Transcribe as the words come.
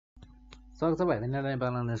सक्छ भाइ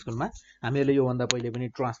नेपाल अनलाइन स्कुलमा हामीहरूले योभन्दा पहिले पनि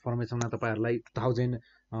ट्रान्सफर्मेसनमा तपाईँहरूलाई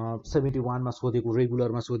 2071 मा सोधेको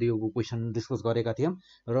रेगुलरमा सोधेको क्वेसन डिस्कस गरेका थियौँ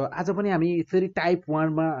र आज पनि हामी फेरि टाइप 1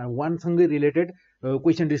 मा 1 सँगै रिलेटेड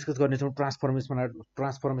क्वेसन डिस्कस गर्नेछौँ।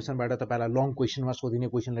 ट्रान्सफर्मेसनबाट तपाईँलाई लङ क्वेसनमा सोधिने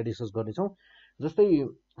क्वेसनलाई डिस्कस गर्नेछौँ। जस्तै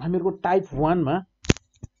हामीहरूको टाइप 1 मा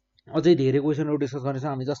अझै धेरै क्वेसनहरू डिस्कस गर्नेछौँ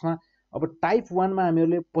हामी, जसमा अब टाइप 1 मा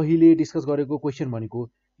हामीहरूले पहिले डिस्कस गरेको क्वेसन भनेको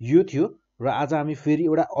यो थियो र आज हामी फेरि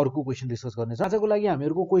एउटा अर्को क्वेसन डिस्कस गर्नेछौँ। आजको लागि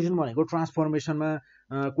हामीहरूको क्वेसन भनेको ट्रान्सफर्मेसनमा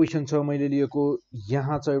क्वेसन छ। मैले लिएको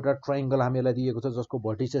यहाँ छ एउटा ट्रायंगल हामीलाई दिएको छ जसको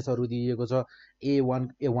भर्टिसेसहरू दिएको छ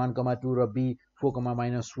A1,2 र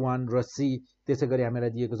B4,-1 र C त्यसै गरी हामीलाई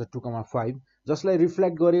दिएको छ 2,5 जसलाई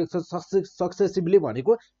रिफ्लेक्ट गरिएको छ सक्सेसिभली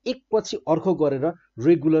भनेको एक पछि अर्को गरेर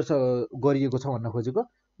रेगुलर गरिएको छ भन्न खोजेको।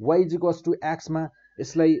 y मा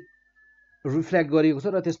यसलाई रिफ्लेक्ट गरिएको छ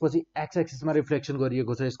र त्यसपछि एक्स एक्सिसमा रिफ्लेक्सन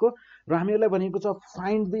गरिएको छ यसको। र हामीहरूलाई भनेको छ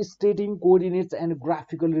find the स्टेटिङ coordinates and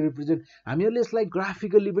graphically represent. हामीहरूले यसलाई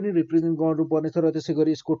ग्राफिकली पनि रिप्रेजेन्ट गर्नुपर्नेछ र त्यसै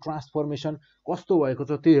गरी यसको ट्रान्सफर्मेसन कस्तो भएको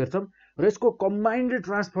छ त्यो हेर्छौँ। र यसको कम्बाइन्ड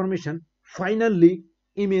ट्रान्सफर्मेसन फाइनल्ली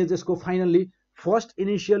इमेज यसको फाइनल्ली फर्स्ट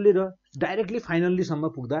इनिसियल्ली र डाइरेक्टली फाइनल्लीसम्म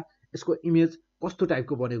पुग्दा यसको इमेज कस्तो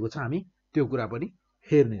टाइपको बनेको छ हामी त्यो कुरा पनि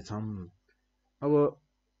हेर्नेछौँ। अब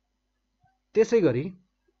त्यसै गरी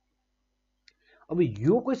अब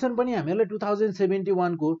यो क्वेसन पनि हामीहरूलाई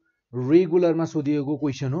 2071 को रेगुलरमा सोधिएको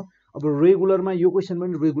क्वेसन हो। अब रेगुलरमा यो क्वेसन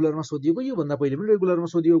पनि रेगुलरमा सोधिएको, योभन्दा पहिले पनि रेगुलरमा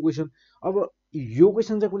सोधिएको क्वेसन। अब यो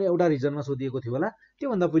क्वेसन चाहिँ कुनै एउटा रिजनमा सोधिएको थियो होला,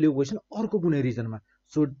 त्योभन्दा पहिलेको क्वेसन अर्को कुनै रिजनमा।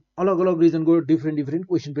 सो अलग अलग रिजनको डिफ्रेन्ट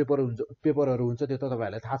क्वेसन पेपरहरू हुन्छ, त्यो त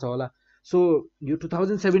तपाईँहरूलाई थाहा छ होला। सो यो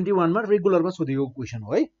 2071 मा रेगुलरमा सोधिएको क्वेसन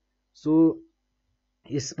हो है। सो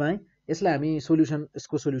यसलाई हामी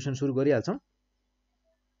यसको सोल्युसन सुरु गरिहाल्छौँ।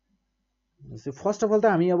 फर्स्ट अफ अल त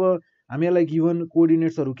हामीहरूलाई गिभन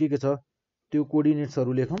कोअर्डिनेट्सहरू के छ त्यो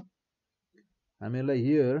कोअर्डिनेट्सहरू लेखौँ। हामीहरूलाई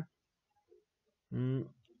here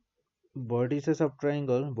vertices of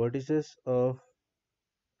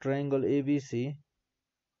triangle ABC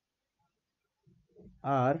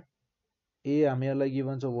R A हामीहरूलाई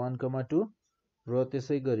गिभन छ 1,2 र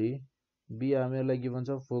त्यसै गरी बी हामीहरूलाई गिभन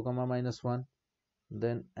छ 4,-1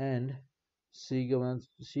 देन एन्ड सी गिभन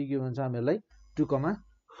छ हामीहरूलाई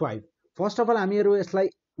 2,5। फर्स्ट अफ अल हामीहरू यसलाई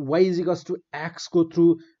y को थ्रु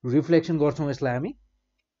रिफ्लेक्सन गर्छौँ यसलाई हामी।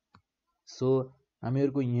 सो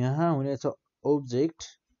हामीहरूको यहाँ हुनेछ ओब्जेक्ट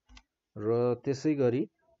र त्यसै गरी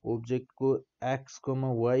ओब्जेक्टको x,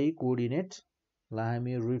 y कोअर्डिनेटलाई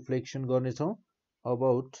हामी रिफ्लेक्सन गर्नेछौँ।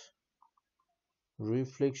 अबाउट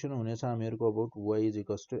रिफ्लेक्सन हुनेछ हामीहरूको अबाउट y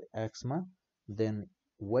मा। देन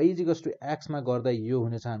y मा गर्दा यो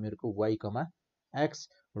हुनेछ हामीहरूको y,x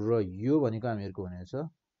र यो भनेको हामीहरूको हुनेछ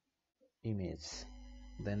इमेज।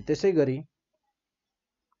 देन त्यसै गरी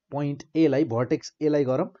पोइन्ट ए लाई भर्टेक्स ए लाई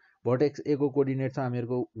गरौँ। भर्टेक्स ए को कोअर्डिनेट छ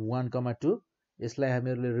हामीहरूको 1,2 यसलाई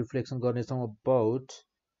हामीहरूले रिफ्लेक्सन गर्नेछौँ अबाउट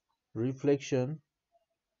रिफ्लेक्सन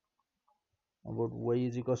अबाउट y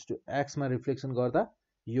मा रिफ्लेक्सन गर्दा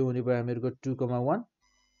यो हुने भयो हामीहरूको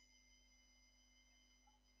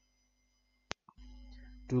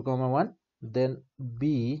 2,1 देन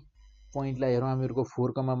बी पोइन्टलाई हेरौँ हामीहरूको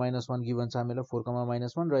 4,-1 गिभन छ हामीलाई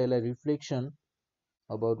 4,-1 र यसलाई रिफ्लेक्सन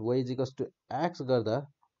अबाउट y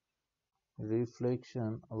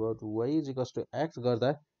गर्दा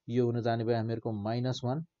यो हुन जाने भयो हामीहरूको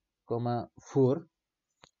 -1,4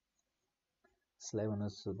 यसलाई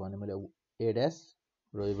भने मैले a'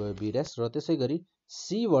 र यो भयो b' र त्यसै गरी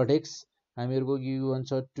सी भर्टेक्स हामीहरूको गिभन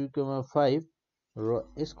छ 2,5 र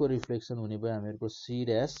यसको रिफ्लेक्सन हुने भयो हामीहरूको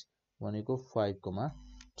c' भनेको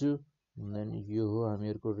 5,2 देन यो हो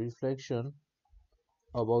हामीहरूको रिफ्लेक्सन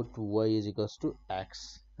अबाउट y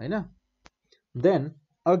हैन। देन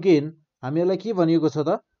अगेन हामीहरूलाई के भनिएको छ त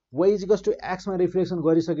y मा रिफ्लेक्सन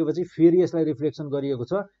गरिसकेपछि फेरि यसलाई रिफ्लेक्सन गरिएको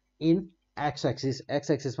छ इन x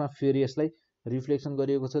एक्सिस मा फेरि यसलाई रिफ्लेक्सन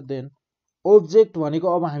गरिएको छ। देन ओब्जेक्ट भनेको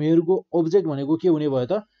अब हामीहरूको ओब्जेक्ट भनेको के हुने भयो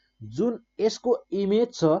त जुन यसको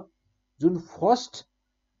इमेज छ जुन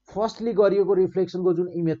फर्स्टली गरिएको रिफ्लेक्सनको जुन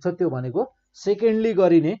इमेज छ त्यो भनेको सेकेन्डली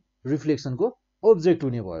गरिने रिफ्लेक्सनको ओब्जेक्ट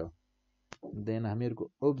हुने भयो। देन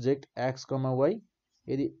हामीहरूको ओब्जेक्ट x, y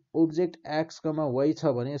यदि ओब्जेक्ट x, y छ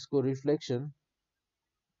भने यसको रिफ्लेक्सन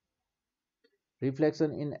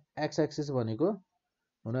इन x एक्सिस भनेको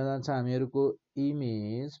हुन जान्छ हामीहरूको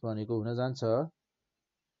इमेज भनेको हुन जान्छ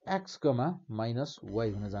x,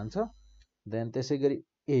 -y हुन जान्छ। देन त्यसै गरी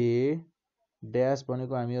a'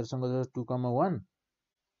 भनेको हामीहरूसँग 2,1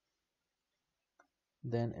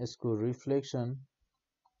 देन यसको reflection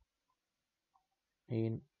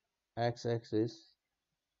in x axis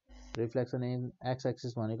reflection in x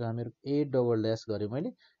axis भनेको हामीहरु a डबल ड्याश गरे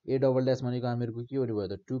मैले a डबल ड्याश भनेको हामीहरुको के हुने भयो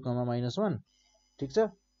त 2 -1 ठीक छ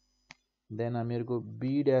देन हामीहरुको b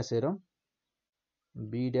ड्याश हेरौं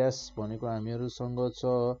b ड्याश भनेको हामीहरुसँग छ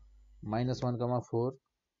 -1,4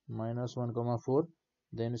 -1,4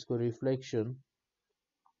 देन यसको रिफ्लेक्सन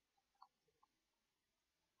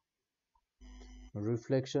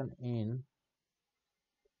इन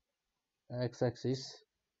एक्स एक्सिस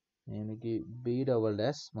यानी कि b डबल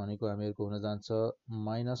ड्याश भनेको हामीहरुको हुन जान्छ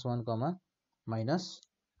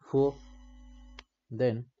 -1,4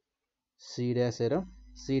 देन c ड्याश हेरौं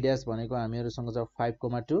c ड्याश भनेको हामीहरुसँग छ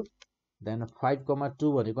 5,2 देन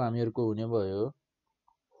 5,2 भनेको हामीहरुको हुने भयो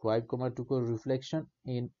 5,2 को रिफ्लेक्सन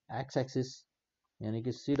इन एक्स एक्सिस यानी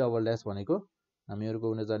कि c डबल ड्याश भनेको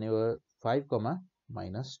हामीहरुको हुन जाने भयो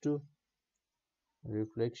 5,-2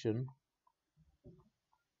 रिफ्लेक्सन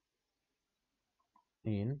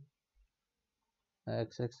इन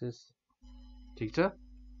एक्स एक्सिस ठीक छ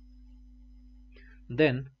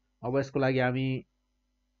देन अब यसको लागि हामी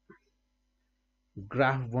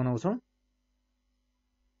ग्राफ बनाउँछौं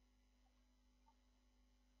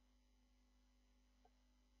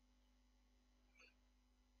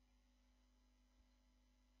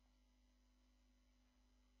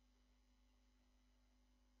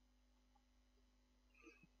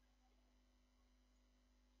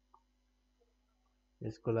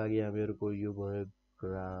यसको लागि हामीहरुको यो भयो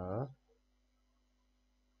ग्राफ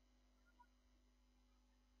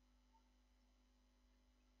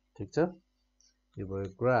ठीक छ यो भयो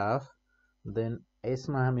ग्राफ देन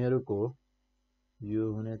यसमा हामीहरुको यो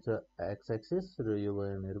हुनेछ एक्स एक्सिस र यो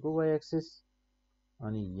भयो हामीहरुको वाइ एक्सिस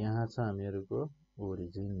अनि यहाँ छ हामीहरुको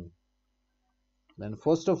origin then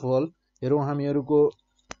first of all हेरौं हामीहरुको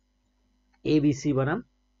एबीसी बनाम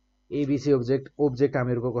एबीसी ऑब्जेक्ट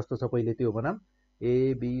हामीहरुको कस्तो छ पहिले त्यो बनाम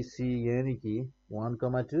एबीसी यानी कि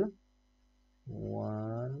 1,2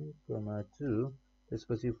 1,2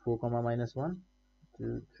 त्यसपछि 4,-1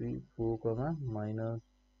 2 3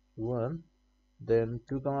 4,-1 then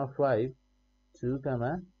 2,5 2,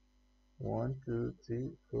 1 2 3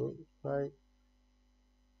 4 5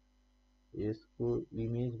 यसको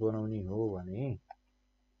इमेज बनाउने हो भने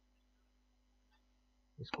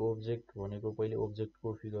यसको ऑब्जेक्ट भनेको पहिले ऑब्जेक्ट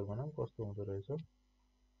को फिगर बनाऊ कस्तो हुँदो रहेछ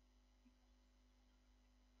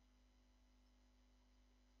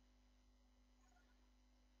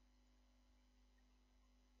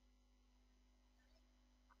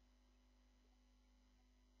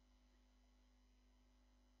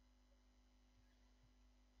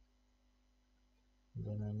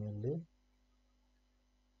देन हामीले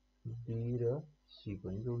B र C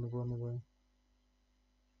पनि जोड्नु पर्नु भयो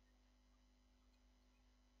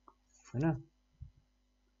हैन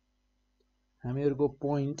हामीहरुको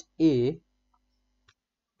पोइन्ट A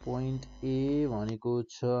भनेको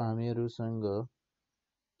छ हामीहरुसँग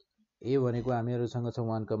A भनेको हामीहरुसँग छ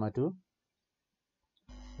 1,2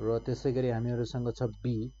 र त्यसैगरी हामीहरुसँग छ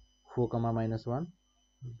B 4,-1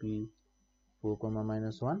 B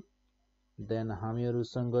 4,-1 देन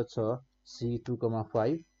हामीहरुसँग छ C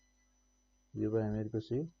 2,5 यो भयो हामीहरुको C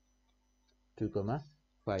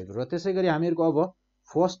 2,5 र त्यसैगरी हामीहरुको अब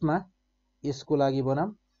फर्स्ट मा यसको लागि बनाम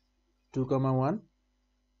 2,1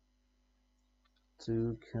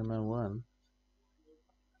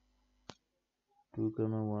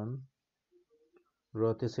 2,1 र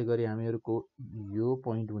त्यसैगरी हामीहरुको यो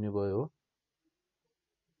पोइन्ट हुने भयो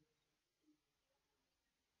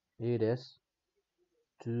A dash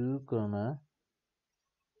 2,1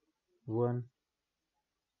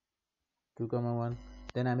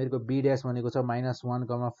 then हामीहरुको B dash भनेको छ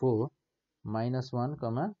 -1,4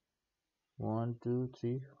 -1, 1 2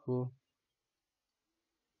 3 4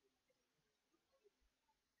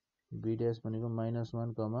 B dash भनेको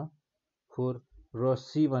 -1,4 र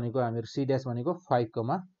C भनेको हामीहरु C dash भनेको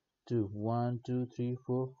 5,2 1 2 3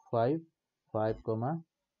 4 5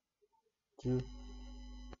 5,2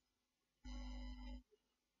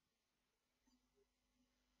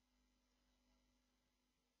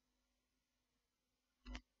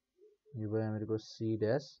 यो भयो हामीहरुको C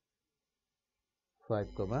dash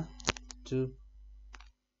 5,2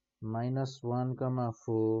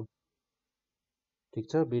 -1,4 ठीक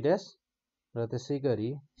छ B dash र त्यसैगरी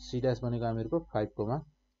C dash भनेको हामीहरुको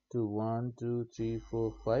 5,2 1 2 3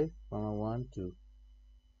 4 5 1 2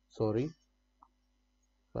 सरी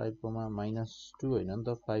 5, -2 हैन नि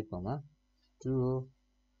त 5,2 हो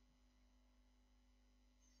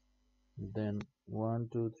then 1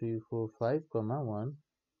 2 3 4 5, 1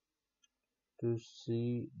 2 C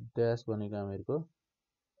dash भनेको हामीहरुको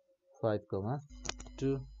 5,2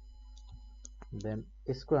 then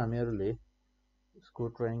यसको हामीहरुले यसको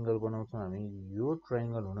ट्रायंगल बनाउँछौं हामी। यो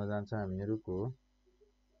ट्रायंगल हुन जान्छ हामीहरुको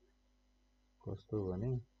कस्तो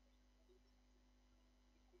भने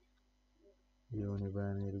यो हुने भयो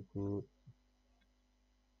हामीहरुको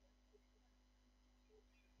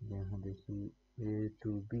यहाँदेखि A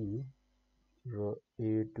to B र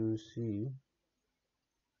A to C,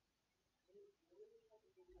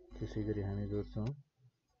 त्यसैगरी हामी जोड्छौं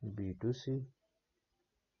B to C।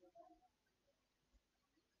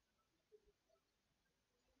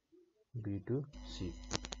 B to C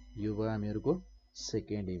यो भयो हामीहरुको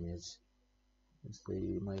सेकेन्ड इमेज। जस्तै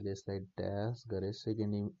मैले यसलाई ड्याश गरे।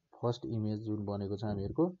 फर्स्ट इमेज जुन बनेको छ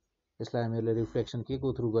हामीहरुको, यसलाई हामीहरुले रिफ्लेक्सन के को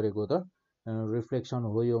थ्रु गरेको त? रिफ्लेक्सन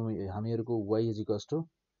हो यो हामीहरुको y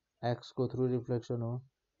x को थ्रु रिफ्लेक्सन हो।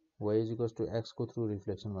 y x को थ्रु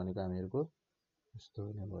रिफ्लेक्सन भनेको हामीहरुको यस्तो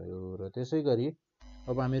हुने भयो। र त्यसैगरी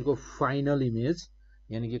अब हामीहरुको फाइनल इमेज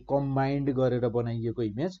यानी कि कम्बाइन्ड गरेर बनाइएको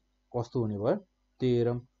इमेज कस्तो हुने भयो त्यो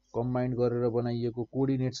हेरौं। कम्बाइन्ड गरेर बनाइएको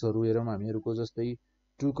कोअर्डिनेट्सहरु हेरौं हामीहरुको। जस्तै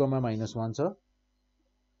 2, -1 छ।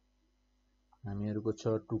 हामीहरुको छ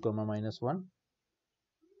 2, -1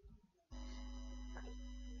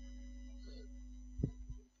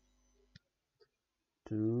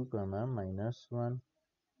 2, -1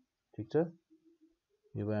 ठीक छ।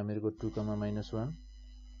 यो भयो हामीहरुको 2, -1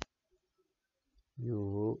 यो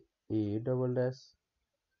हो A डबल ड्याश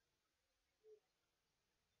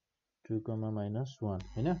 2, -1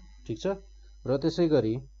 हैन ठीक छ। र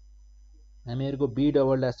त्यसैगरी हामीहरुको B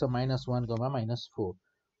डबल ड्याश छ -1, -4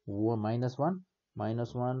 -1,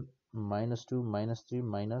 -1, -2, -3,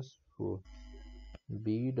 -4 B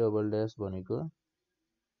डबल ड्याश भनेको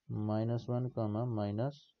 -1,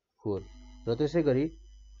 -4 र त्यसैगरी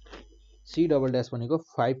C डबल ड्याश भनेको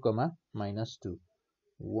 5, -2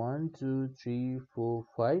 1, 2, 3, 4,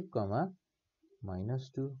 5,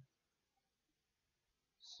 -2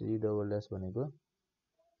 C डबल ड्याश भनेको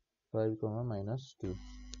 5, -2।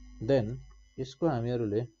 देन यसको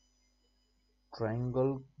हामीहरुले ट्रायंगल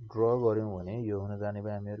ड्र गर्यौं भने यो हुन जाने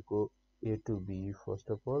भयो हामीहरुको A to B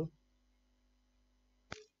first of all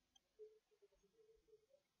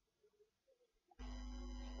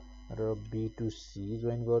र B to C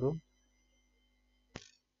जोइन गरौं।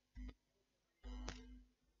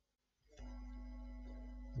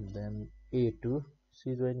 Then A to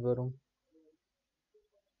C join गरौं।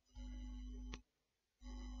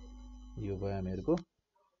 यो भयो हामीहरुको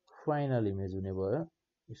फाइनल इमेज हुने भयो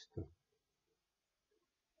यस्तो।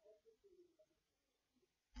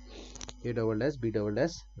 A double dash B double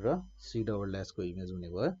dash र C डबल ड्याश को इमेज हुने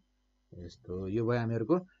भयो यस्तो। यो भयो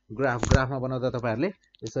हामीहरुको ग्राफ। ग्राफमा बनाउँदा तपाईहरुले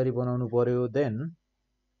यसरी बनाउनु पर्यो। देन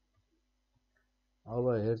अब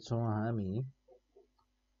हेर्छौं हामी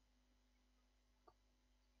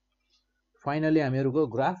फाइनली हामीहरुको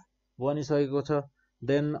ग्राफ बनिसकेको छ।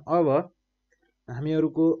 देन अब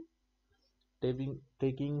हामीहरुको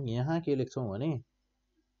टेकिङ यहाँ के लेख्छौं भने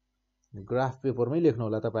ग्राफ पेपरमै लेख्नु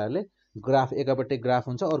होला तपाईहरुले। ग्राफ एकापट्टि ग्राफ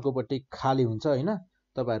हुन्छ अर्कोपट्टि खाली हुन्छ हैन।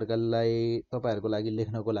 तपाईहरुको लागि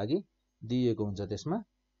लेख्नको लागि दिएको हुन्छ त्यसमा।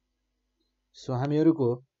 So हामीहरुको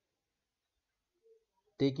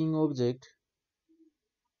taking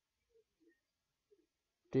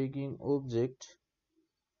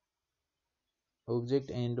object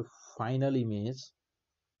and final image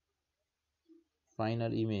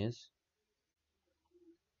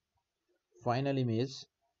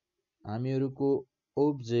हामीहरुको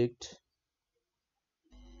object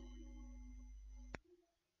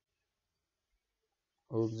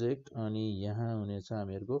अनि यहाँ हुनेछ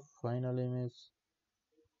हामीहरुको फाइनल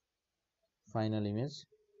इमेज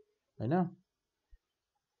हैन।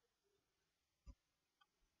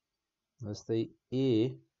 जस्तै A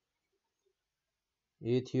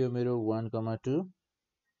थियो मेरो 1, 2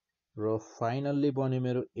 र फाइनल्ली बन्यो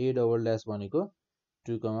मेरो A डबल ड्याश भनेको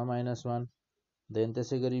 2, -1। देन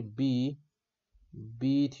त्यसैगरी B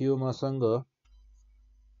थियो मसँग।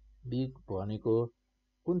 B भनेको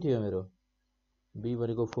कुन थियो मेरो? B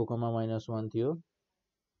भनेको 4, -1 थियो।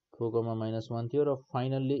 4, -1 थियो र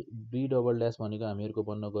फाइनल्ली B डबल ड्याश भनेको हामीहरुको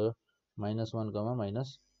बन्न गयो -1,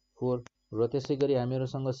 -4 र त्यसैगरी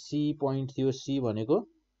हामीहरुसँग C पोइन्ट थियो। C भनेको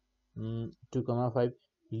 2, 5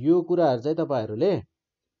 यो कुराहरु चाहिँ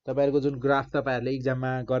तपाईहरुको जुन ग्राफ तपाईहरुले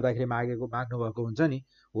एक्जाममा गर्दाखेरि माग्नु भएको हुन्छ नि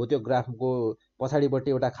हो त्यो ग्राफको पछाडीपट्टि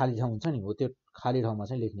एउटा खाली ठाउँ हुन्छ नि हो त्यो खाली ठाउँमा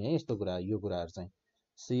चाहिँ लेख्ने है यस्तो कुरा यो कुराहरु चाहिँ।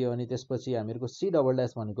 C अनि त्यसपछि हामीहरुको C डबल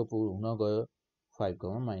ड्याश भनेको हुन गयो 5,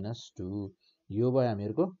 -2 यो भयो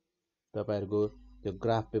हामीहरुको तपाईहरुको त्यो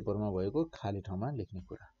ग्राफ पेपरमा भएको खाली ठाउँमा लेख्ने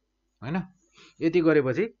कुरा हैन। यति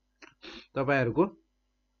गरेपछि तपाईहरुको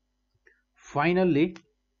फाइनल्ली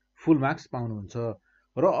फुल मार्क्स पाउनुहुन्छ।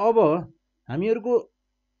 र अब हामीहरुको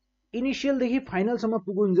इनिशियलदेखि फाइनलसम्म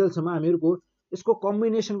पुगुन्जेलसम्म हामीहरूको यसको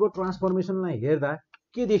कम्बिनेसनको ट्रान्सफर्मेसनलाई हेर्दा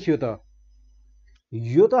के देखियो त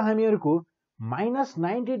यो त हामीहरूको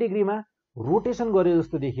 -90 डिग्रीमा रोटेसन गरे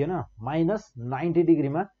जस्तो देखिएन -90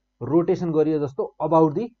 डिग्रीमा रोटेसन गरियो जस्तो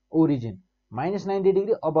about the origin -90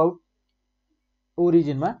 degree about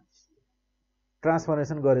ओरिजिनमा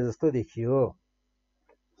transformation गरे जस्तो देखियो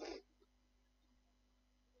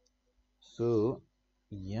सो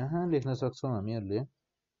यहाँ लेख्न सक्छौं हामीहरूले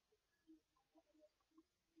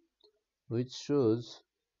which shows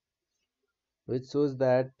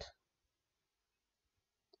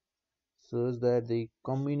that the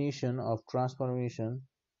combination of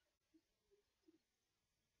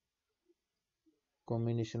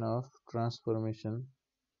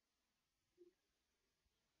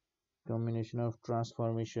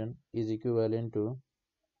transformation is equivalent to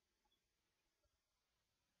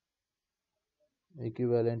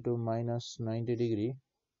 -90 degree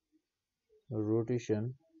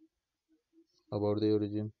rotation about the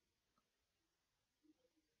origin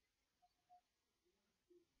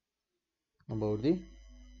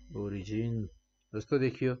जस्तो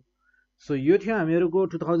देखियो सो यो थियो हामीहरूको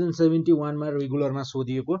 2071 मा रेगुलरमा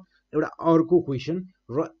सोधिएको एउटा अर्को क्वेशन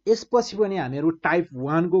र यसपछि पनि हामीहरू टाइप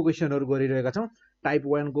 1 को क्वेशनहरु गरिरहेका छौं टाइप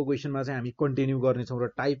 1 को क्वेशनमा चाहिँ हामी कन्टिन्यू गर्ने छौं र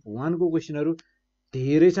टाइप 1 को क्वेशनहरु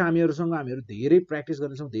धेरै छ हामीहरुसँग हामीहरु धेरै प्र्याक्टिस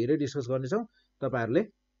गर्ने छौं धेरै डिस्कस गर्ने छौं तपाईहरुले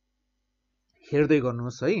हेर्दै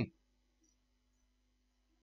गर्नुहोस् है